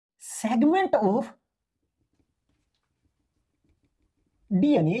segment of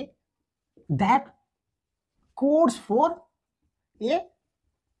DNA that codes for a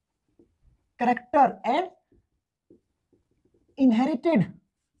character and inherited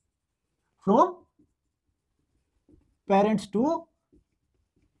from parents to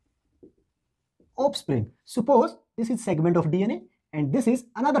offspring. Suppose this is segment of DNA and this is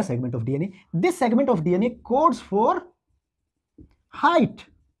another segment of DNA. This segment of DNA codes for height.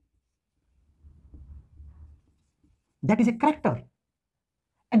 That is a character.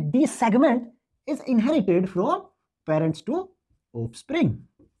 And this segment is inherited from parents to offspring.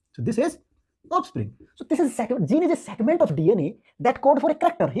 So this is offspring. So this is gene is a segment of DNA that code for a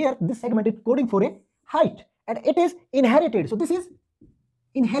character. Here this segment is coding for a height and it is inherited. So this is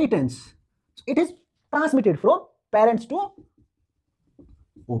inheritance. So it is transmitted from parents to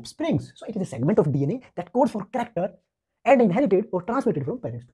offsprings. So it is a segment of DNA that codes for character and inherited or transmitted from parents to